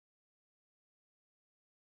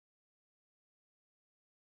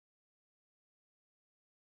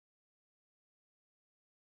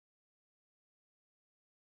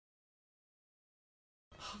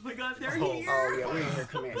Oh my god, they're here! Oh yeah, we're in here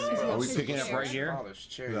commanding. Are we picking up right here?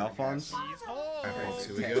 The Alphonse? Okay,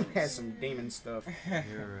 so we go. Has some demon stuff.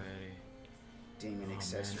 You're ready. Demon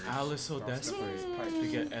accessories. Al is so desperate to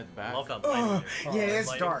get Ed back. Love that Yeah,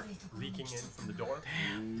 it's dark. Leaking in from the door.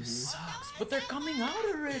 Damn, this sucks. But they're coming out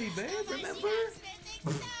already, babe. Remember?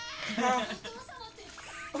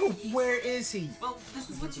 Oh, where is he? Well, this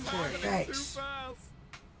is what you want. Thanks.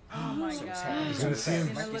 Oh my god. He's gonna see him.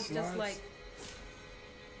 He's gonna look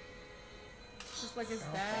just like his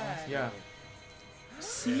dad. Yeah.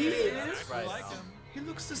 See? Right. He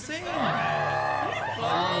looks the same. Stop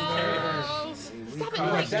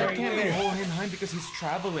Dad it. can't be Hohenheim because he's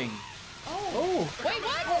traveling. Oh. Wait,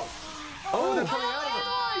 what? Oh, they're coming out of it.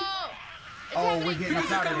 Oh, we're getting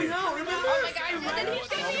us out of here. Oh my god, and then he's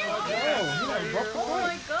gonna be here. Oh my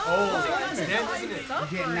god. Oh, it's dead, isn't it? We're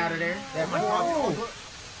getting out of there.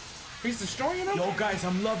 He's destroying them? Yo, guys,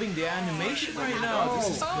 I'm loving the animation right now. This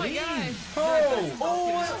is Oh my clean.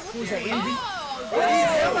 god. Who's that, Envy? Oh, Get the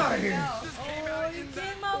hell out of here. oh, you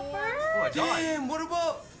came out first? Oh, I died. Damn, what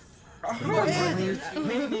about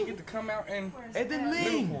Maybe you get to come out and Ed and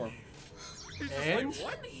Ling? for him. And?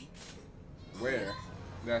 Where?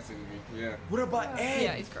 That's Envy. Yeah. What about Ed?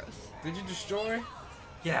 Yeah, he's gross. Did you destroy?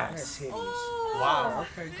 That's Yes. hideous. Wow.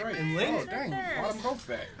 Okay, great. And Ling? Oh, dang. Brought them both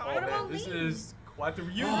back. Oh man, this is quite the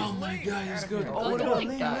reunion. Oh my god, he's good. Oh, Look what at about Link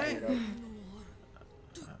Ling, die. man?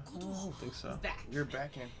 I don't think so. You're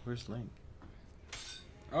back in. Where's Link?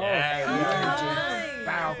 Oh, Yeah.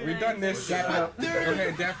 Wow, we done this. Dap up. Go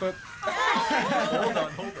ahead, dap up. Hold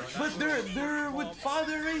on. But they're with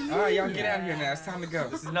father right here. Alright, y'all get out of here now. It's time to go.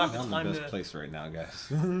 This is not the I'm in the time best to... place right now, guys.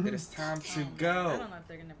 It is time to I go. don't know if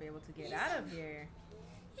they're gonna be able to get out of here.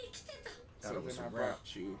 So then I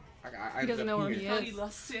brought you. I He doesn't know where he Thought he is.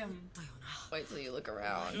 lost him. Wait till you look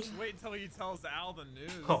around. Just wait till he tells Al the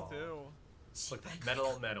news, Oh. too. Look, metal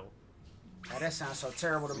on metal. Oh, that sounds so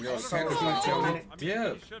terrible to me. Yo, So Santa's cool. gonna tell me. I mean,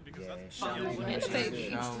 Yeah. you should, because Yeah, that's shout out. And the baby.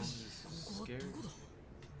 Sounds scary.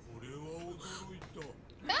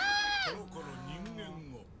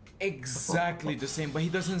 Exactly the same, but he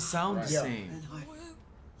doesn't sound the Yeah. same.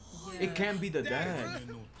 It can't be the dad.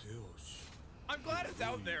 I'm glad it's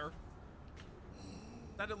out there.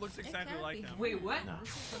 That it looks exactly can't like be. him. Wait, what? Nah.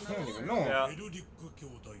 I don't even know him. Yeah.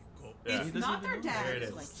 It's He doesn't not even their know. dad. There it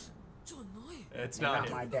is. It's Not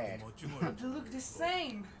not my him. dad. They look the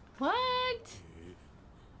same. What?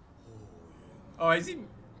 Oh, is he?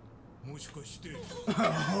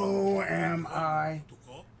 Who am I?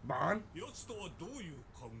 Bond?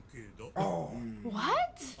 Oh,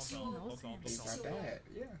 What? He's my dad.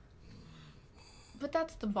 Yeah. But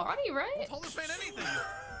that's the body, right? Tell us ain't anything.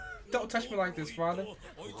 Don't touch me like this, father.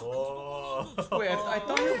 Oh. Wait, I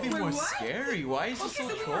thought it would be more Wait, what? scary. Why is he so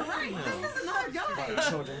Right, trolling now? this is another guy.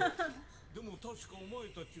 children.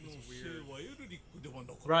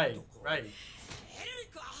 Right, right.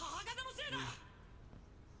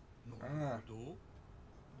 Ah.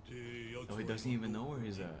 Oh, he doesn't even know where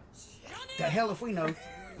he's at. The hell if we know.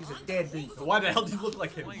 He's a deadbeat. Why the hell do you look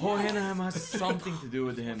like him? Hohenheim has something to do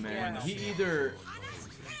with him, man. Yeah. He either...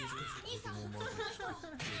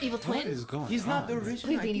 Evil What twin? is going He's not the on?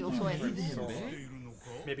 original. Please be an evil twin. Him, babe.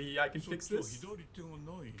 Maybe I can fix this?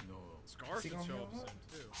 Scar should show up soon,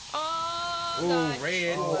 too. Oh, Ooh, God.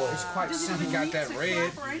 red. Oh, it's quite Doesn't simple. He even got need that to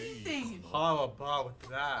red. clap or anything. How about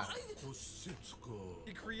that?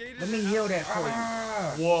 He created Let me heal that for you.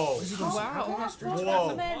 Ah. Whoa. Wow. That's Whoa. what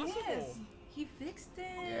the man is. He fixed it.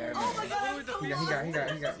 Yeah, Oh my god, I'm so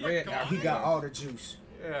He got red now. He got all the juice.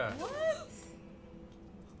 Yeah. What?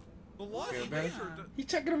 The law Feel is better? major. He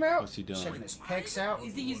checking him out. What's he Checking doing? his pecs out.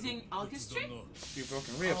 Is he using Alchemist? Few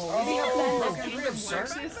broken ribs. Oh, he got Oh, broken ribs, sir.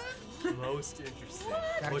 Most interesting.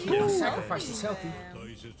 Gotta Look keep at his him. sacrifices healthy.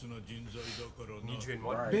 Need you in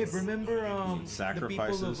what? Babe, remember the people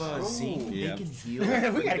Sacrifices? of Zing? Yeah. They can heal. We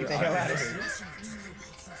gotta get the hell out of here.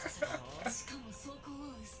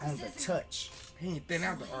 On the touch. He ain't thin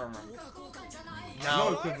out the armor. No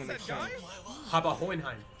Now, equivalent of Guy? how about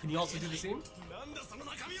Hohenheim? Can you also do the same?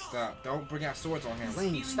 Stop. Don't bring out swords on him.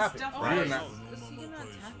 Ling, stop it. Stuff Right. right. Not-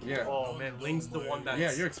 Yeah. Oh man, Ling's the one that's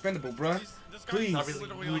Yeah, you're expendable, bruh. This guy's Please. not really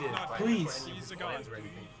literally needed not by Please. for any of He's his a god. plans or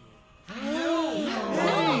anything.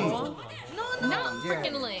 No. Not Yeah.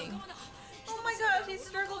 freaking Ling. Oh my gosh, he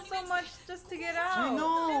struggled so much just to get out. I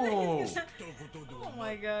know. Oh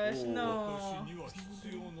my gosh, no.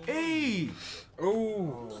 Hey.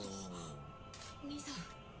 Ooh. 兄さん、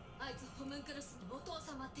あいつホムンクルスのお父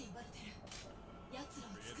様って呼ばれてる。奴らを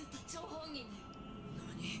作った張本人ね。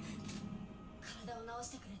何？体を治し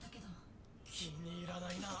てくれたけど。気に入ら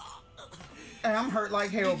ないな。 Hey, I'm hurt like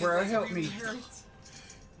hell, bro. Help me.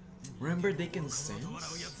 Remember, they can sense.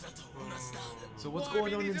 So what's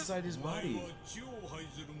going on inside his body?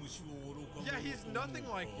 Yeah, he's nothing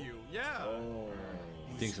like you. Yeah.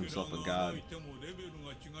 He thinks himself a god.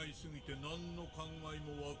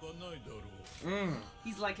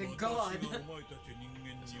 He's like a god.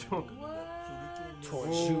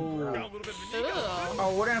 Towards you, bro. Got a little bit of an ego.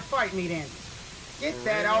 Oh, well then fight me then. Get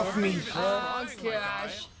that off me. Oh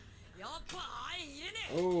gosh.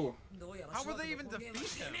 Ooh. How will they even defeat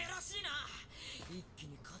him?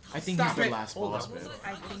 I think Stop he's the it. last boss, man.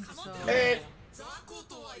 I think so. Hey.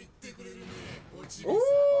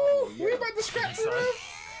 Ooh. We about to scrap for real?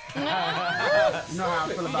 You know how I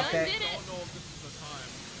feel about that. Did it.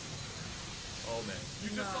 Oh man. You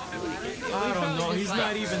just saw him. I don't know. He's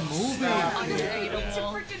not even moving.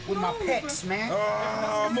 With my pecs, man.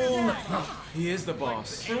 Oh, move. He is the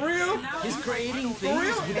boss. For real? He's creating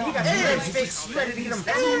things. He got his legs fixed, ready to get him.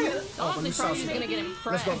 Oh, Oh, let me the saw she's gonna get him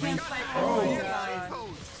Let's go, pressed. man. Oh.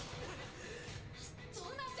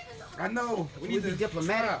 I know. We We need be to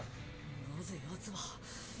diplomatic.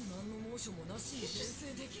 It's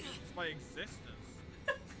my existence.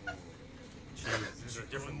 Jeez, this is a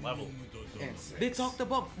different level. They talked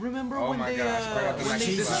about. Remember Oh when my they gosh, bring out the when they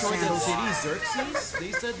machine destroyed gun. that city, Xerxes?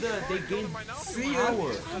 They said that they gained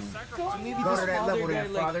power. So maybe Go this to that father level guy,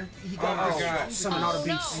 then, like, Father. he Oh got my strong God. Summon all the Oh,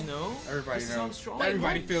 beasts. You know, Everybody this knows. sounds strong.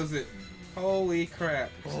 Everybody feels it. Holy crap.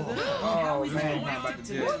 Oh, man. I'm about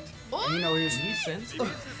to dip. You know his He sensed.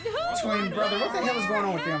 twin brother. What the hell is going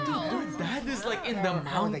on with them? Dude, that is like in the How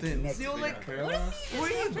are they mountains. connected? You're like, Paralyzed where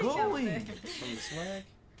are you going? from the swag.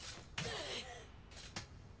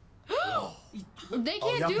 They Oh,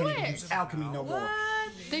 can't y'all do can't even it. use alchemy no more.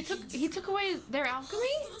 He took away their alchemy?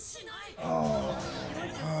 Disabled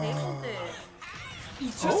it. He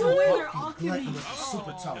just Oh, away their Gluttony alchemy. was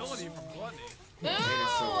super tough. Ability from Gluttony. No.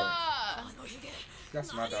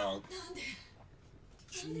 That's my dog.な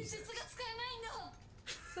んで術が使えないんだ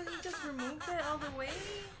So he just removed it all the way?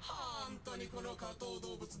 本当にこの下等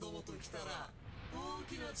動物どもと来たら大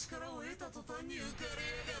きな力を得た途端に浮かれ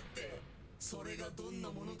やがってそれがどん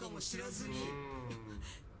なものかも知らずに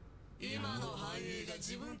今の繁栄が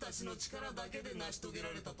自分たちの力だけで成し遂げら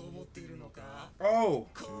れたと思っているのか Oh.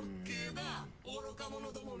 滑稽だ愚か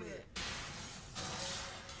者どもめ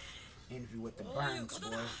Envy with the どういう burns, こと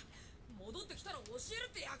boy. だ戻ってきたら教える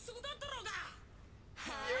って約束だったろうが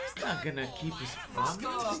He's not gonna keep his promise. 約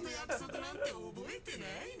束なんて覚えてな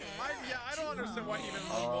いね Yeah, I don't understand why even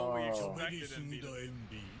what we expected in the to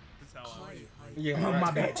tell him. Yeah. Oh, my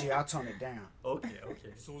right. bad, G. I'll tone it down. Okay,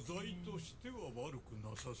 okay. 素材としては悪くな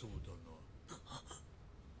さそうだな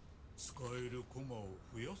使える駒を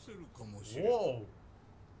増やせるかもしれない Whoa.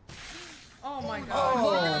 Oh my god.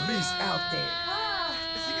 Oh, he's out there.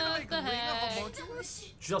 Is he gonna What make the Ring a heck? homunculus?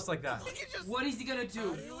 Just like that. What is he gonna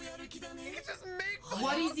do? He can just make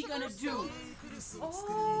What is he gonna do?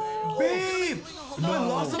 Babe!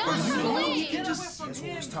 Philosopher's No, Stone! wait. He can just. That's what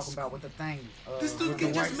we was talking about with the thing. This dude with can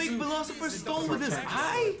the just white make suit. Philosopher's Stone with his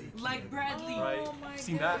eye? Like Bradley. Right.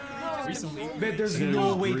 Seen that recently. Babe, there's He's gonna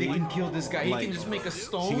no be way they green. can kill this guy. He Like, can just make a Is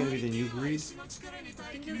he gonna be stone. the new greed?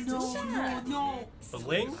 No. The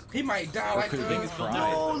Ling? He might die like Could the be biggest pride.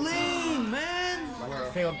 No, lame, man! Like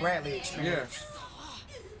the failed Bradley Yeah. experience.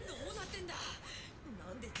 どうなってんだ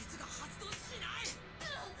なんで術が発動しない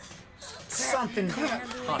Something.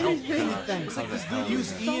 Anything. It's like this dude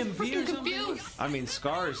used EMP or Freaking something. confused. I mean,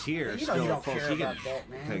 Scar's here. You know you Still don't close. care He can about that,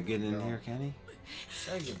 man. okay, get in here, can he?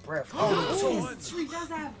 Save your breath. Oh, He does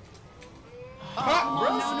have.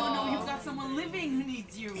 Oh, no. You've got someone living who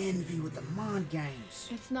needs you. envy with the mind games.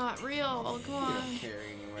 It's not real. Oh, come on.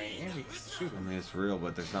 carry anyway. Every shoot I him. mean, it's real,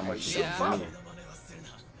 but there's not much. Yeah. Father.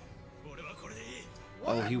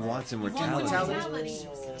 Oh, he wants immortality. Immortality.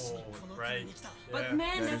 Oh, right. But Yeah.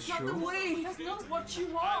 man, That that's is not the true. way. That's not what you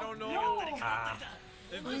want. I don't know. No. Ah.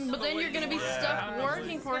 But then you're gonna be stuck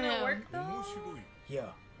working for him. 面白い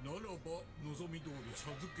Yeah. ならば望み通り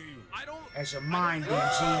授けよう I don't. As your mind then,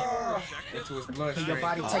 G. Into his blood. Can your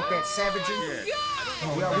body take that savagery?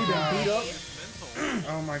 Oh, well, we been beat up.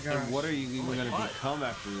 Oh my god. And what are you even gonna become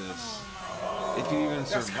after this? If you even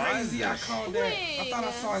That's survive crazy. I this? called that. I thought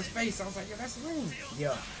I saw his face. I was like, yeah, that's Ring.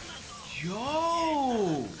 Yeah.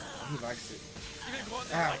 Yo! He likes it. Even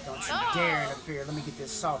Gluttony Ow, like, don't you dare interfere. Let me get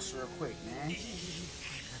this sauce real quick, man.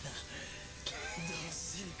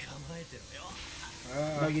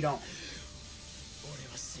 No, you don't.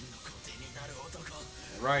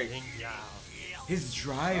 Right. Ling Yao. His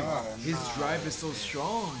drive. Oh, His drive is so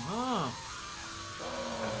strong, huh?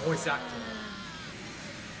 Voice acting.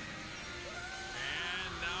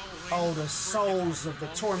 Oh, the souls of the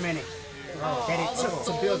tormented. that it took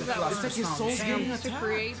to build the That was philosopher's his stone. soul's Damn. getting to attacked.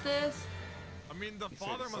 create this. I mean, the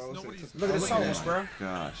father must know what he's Look at the souls, bro.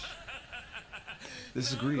 Gosh. This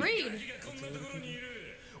is greed. Greed.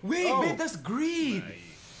 Wait, Oh. babe, that's greed.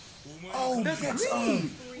 Oh, That's that's greed.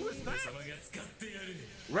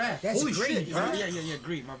 Right, that's Holy greed, shit. bro. Yeah,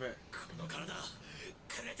 greed, my bad.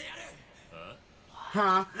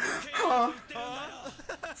 Huh? Huh?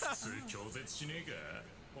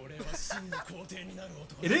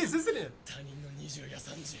 It is, isn't it?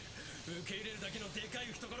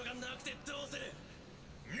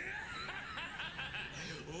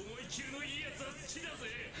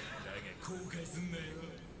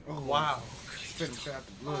 Oh, Wow. spit him shit out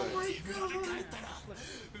the blood.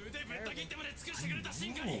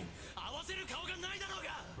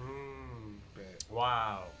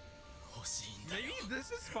 Wow. maybe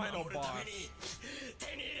this is final boss.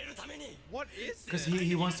 What is Because this?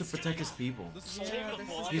 he wants to protect his people. The soul of the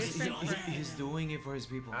boss. He's doing it for his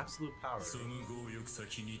people. Absolute power. He's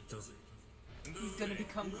gonna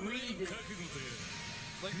become greed.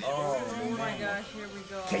 Like, Oh my gosh, here we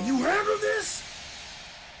go. Can you handle this?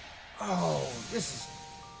 Oh, this is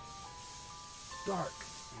dark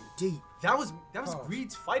and deep. That was Oh.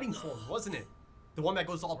 Greed's fighting form, wasn't it? The one that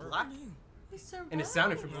goes all black? He survived. And it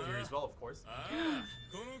sounded familiar as well, of course.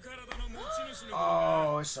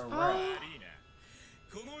 Oh, it's a wrap.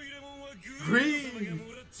 Greed!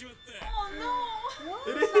 Oh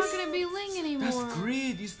no! It's not gonna be Ling anymore. That's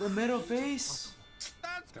greed. He's the metal face.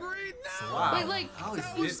 that's greed now. Wow. Wait, like, How is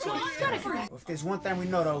you this still going gotta to correct. If there's one thing we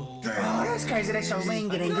know though, oh, that's crazy. They show Ling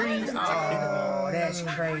getting green. Oh, that's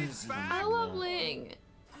crazy. I love Ling.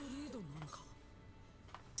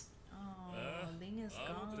 Oh, Ling is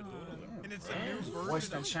gone. And it's a new version. Voice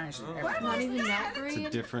done changed and everything. Not even that It's a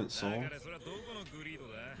greed. different soul.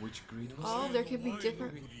 Which greed was Oh, there could be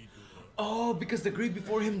different. Oh, because the greed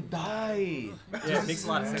before him died. Yeah, it makes a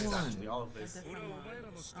lot of sense actually, all of this.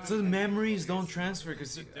 So the memories don't transfer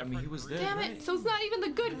because I mean he was there. Damn right? it! So it's not even the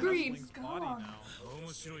good greed. Link's body now.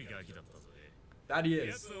 That he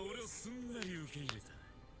is.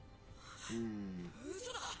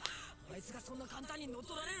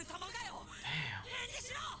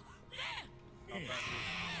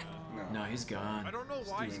 No, he's gone. I don't know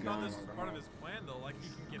why he dude's thought gone. this was part of his plan though. Like he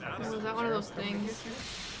can get out Was of it. that one of those things?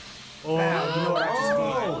 Wow, you know what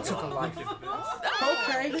I just did? Took a life.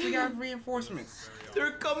 Okay, we got reinforcements.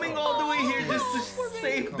 They're coming all the way here just to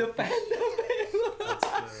save the fandom.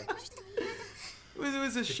 It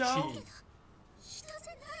was a show.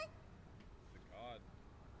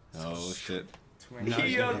 Oh shit. Yeah,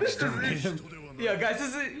 yeah, guys,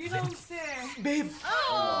 this is You don't say. babe.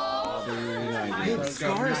 Babe,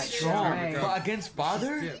 Scar is strong, but against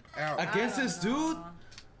Father, against this dude.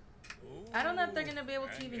 I don't know if they're gonna be able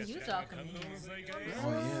to even use alchemy here. Oh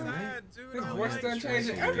yeah, right. Dude, Voice done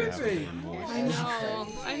changing everything. I know.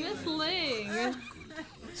 I miss Ling. Oh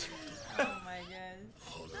my god.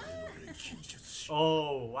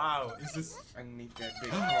 Oh, wow. Is this... Underneath that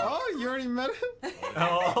big. Oh, you already met him?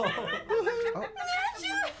 Oh.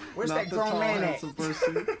 Where's Not that the grown tall, man at? handsome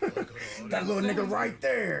person. That little nigga right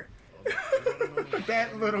there.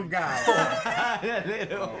 That little guy. That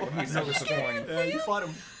little. Oh, he's so disappointed. Yeah, you fought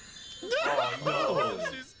him. Oh,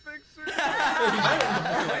 no. she's pictured.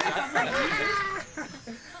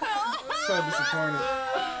 So disappointed.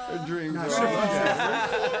 Her dreams No, are she all-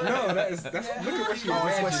 fucked No, that's look at what she Oh,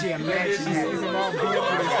 it's what she imagined. She's him all beat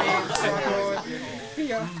up with his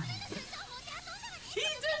hands.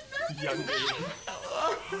 Young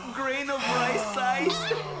lady. Grain of rice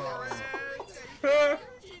size.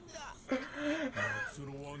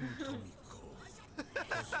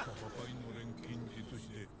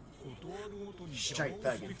 Straight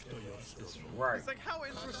thugging. Right. It's like how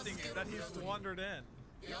interesting that he's wandered in.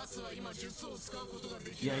 Yeah,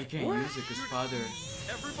 he can't use it because Father.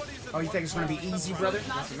 Everybody's in Oh, you think it's gonna be easy, brother?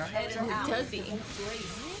 Does he?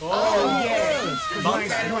 Oh,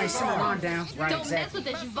 yeah. You ain't sitting on down. Right, Don't mess exactly.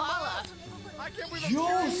 with the Jvala.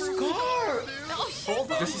 Yo, Scar!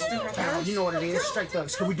 Oh, you know what it is. Straight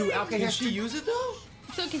thugs. Can we do Can Alchemist? she use it though?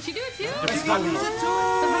 So can she do it too? Let's She go. can use it too.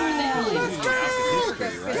 Let's go!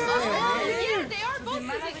 Oh, yeah, they are both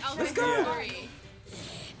using Alchemist story.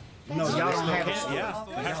 No, y'all don't have it. Yeah,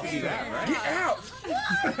 it has to be that, right? Get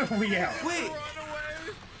out. We out. Wait.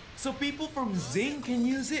 So people from Zing can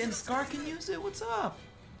use it and Scar can use it? What's up?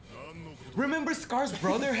 Remember Scar's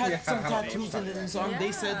brother had some tattoos in his arm?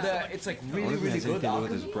 They said that it's like I really, wonder if it really has good. anything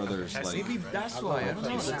with his brother's, like... Maybe that's why. I don't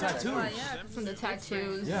know. The tattoos. From the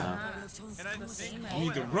tattoos. Yeah. And I think You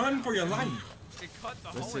need to run for your life. it cut the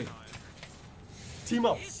Let's Holy see. Knife. Team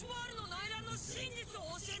up.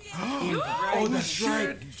 Oh, that's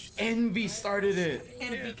right. Envy started it.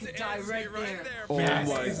 Envy could die right there. Oh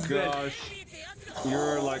my gosh.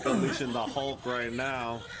 You're like unleashing the Hulk right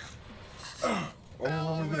now. Oh,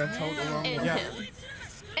 that told the wrong End one. him.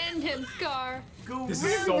 End him, Scar. This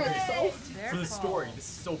is so big. For the story, this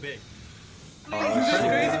is so big. It's just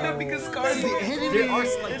crazy that because Scar's the enemy. There are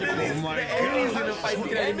like different Oh my The enemy's god. gonna fight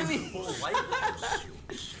the enemy. full life.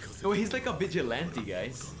 No, he's like a vigilante,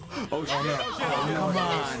 guys. Oh shit. Come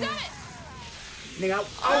on. Nigga,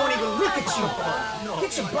 I won't even look at you.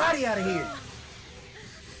 Get your body out of here.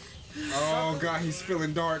 Oh god, he's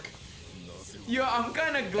feeling dark. Yo, I'm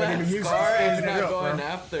kind of glad And then the Scar music's is standing not up, going bro.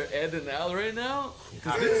 after Ed and Al right now.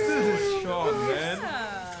 Cause this dude is strong, man.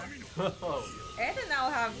 Ed and Al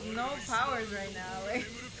have no powers right now. Like,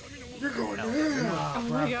 You're going to hell. Oh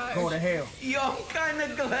my gosh. Go to hell. Yo, I'm kind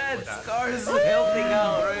of glad Scar's helping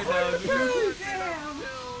out right now.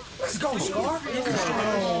 Let's go, Scar.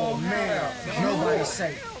 Oh, man. Nobody's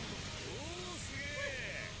safe.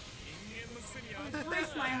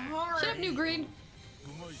 Breaks my heart. Shut up, New Green.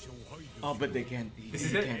 Oh, but they can't. This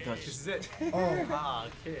is you it. can't touch. This is it. Oh, Ah,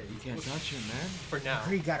 okay. You can't touch him, man. For now.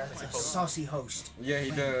 he got a saucy host. Yeah,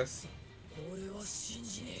 he does.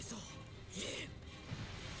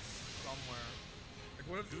 Somewhere. Like,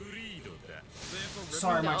 what if they have to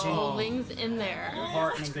Sorry, my G. Holdings in there.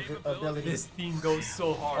 Hardening ability. This theme goes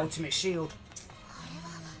so hard. Ultimate shield.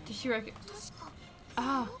 Does she reckon?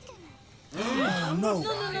 Oh. Oh, no.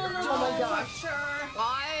 Oh my gosh.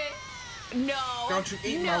 I. No. Don't you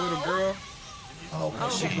eat my little girl. Oh,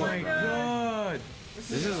 shit. Oh my god.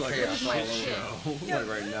 This is like a solo show. Like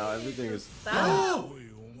right now, everything is. Oh,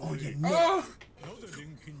 you know. Oh, なぜ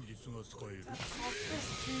錬金術が使える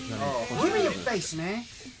oh. Give me your face, man.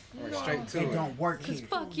 Went straight to It it. don't work Cause here.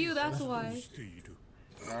 fuck you, that's why. している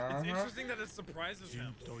It's Uh-huh. interesting that it surprises 人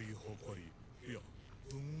him. 体破壊いや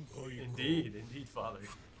分解 Indeed, father.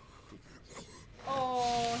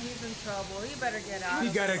 oh, he's in trouble. He better get out. You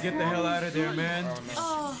gotta get the hell out of there, man.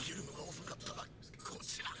 Oh.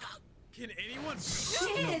 Can anyone?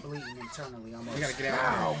 Bleeding internally almost. You gotta get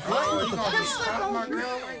out. Oh, you gonna stop my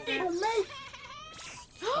girl right there, mate?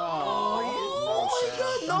 Oh my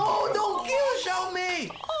god, No, don't kill Xiaomei.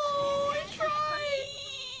 Oh, I tried.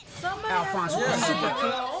 Somebody Alphonse, has what's to- up?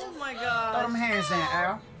 Oh my Throw god. them hands down,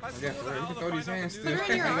 Al. Yeah, for real. You can throw these hands still. They're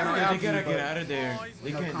in your arm. They gotta get out of there.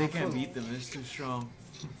 They No can't. kung They can't fu. beat them. It's too strong.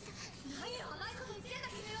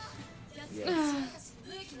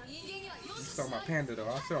 You stole my panda though.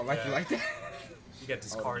 I still don't like you like that. You get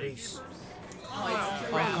discarded. Oh,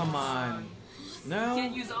 come on. No.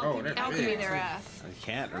 Can't use Oh, alchemy. they're Alchemy big. their ass. I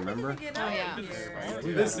can't remember. Get Oh out yeah. of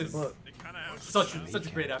here. This is Look, They kind of have. such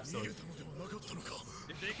a great episode. If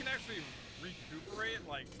they can actually recuperate,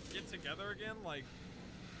 like get together again, like.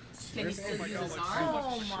 Can he still my use God, his like, arm?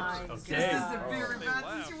 Oh my god. Okay. This is a very They bad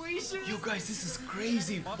left. situation. You guys, this is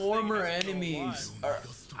crazy. Former enemies are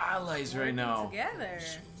allies right now. Together.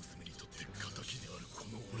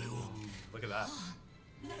 Look at that.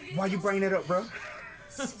 why you bringing it up, bro?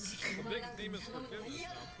 The big theme is forgiveness now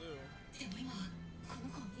too.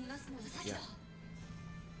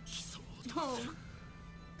 Oh.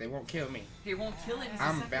 They won't kill me. He won't kill him. He's a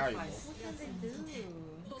I'm sacrifice. valuable. What does it do?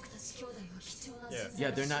 Yeah.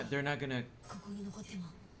 Yeah, they're not gonna.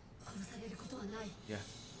 Yeah,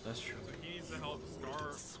 that's true. So he needs to help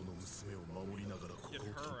Scar get her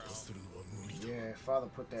out. Yeah, father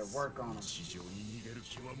put that work on him.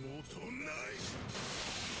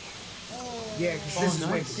 Yeah, cause this is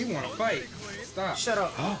nice. He wanna fight. Stop. Shut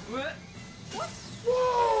up. What?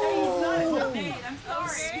 Hey, he's not in the pain. I'm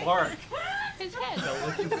sorry. Spark. His head. Look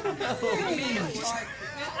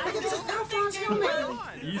at this Alphonse helmet.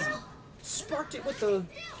 Easy. Sparked it with the.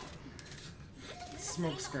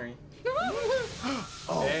 Smoke screen.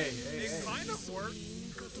 Oh, Hey, It kind of worked.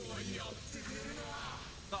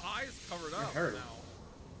 The eyes covered up hurt. now.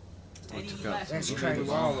 And he took out left. that's He crazy.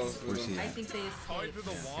 blew all those Where's he I at? think they Probably escaped.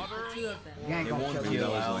 through the water. Two of them. You ain't They gonna won't kill be him. That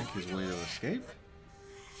was allowed. like his way to escape.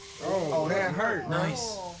 Oh, that hurt.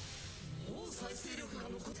 Nice. Oh.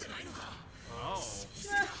 Oh.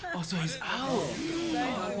 Oh, so he's out.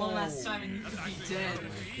 One last time and you could be dead.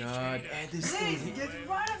 God, Ed is Please, still. get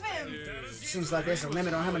rid of him. Seems like there's a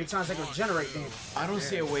limit on how many times they can regenerate then. I don't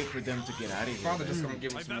see a way for them to get out of here. Father just gonna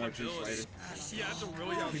give him Like some that more juice ability. later. He had to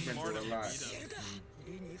really He's been outsmart through a him. lot.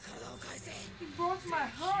 He broke my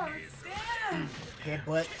heart. Damn.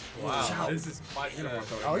 Headbutt. wow. This is quite You don't want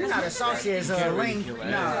to Oh, you're not as saucy as Can't really Ling. kill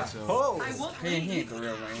Ed, Nah. so- Oh. I won't He ain't leave. the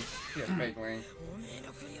real Lane. He a fake Lane.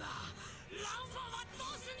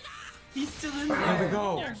 He's still in There we there. He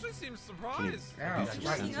go. actually seems surprised. Ow,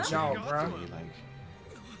 Right in the jaw, bro. He, like,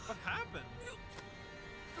 What happened?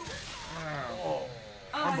 Oh,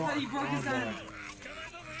 I thought he broke his arm.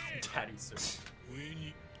 Daddy suit.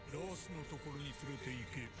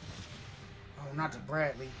 Oh, not to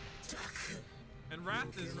Bradley. And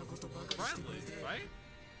Wrath is friendly, right?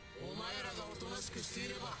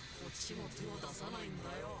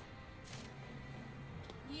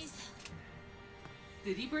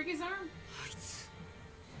 Did he break his arm?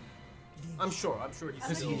 I'm sure he's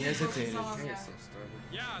Because he hesitated.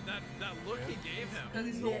 Yeah, that look he gave him. Because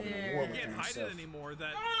he's He can't hide it anymore.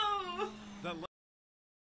 That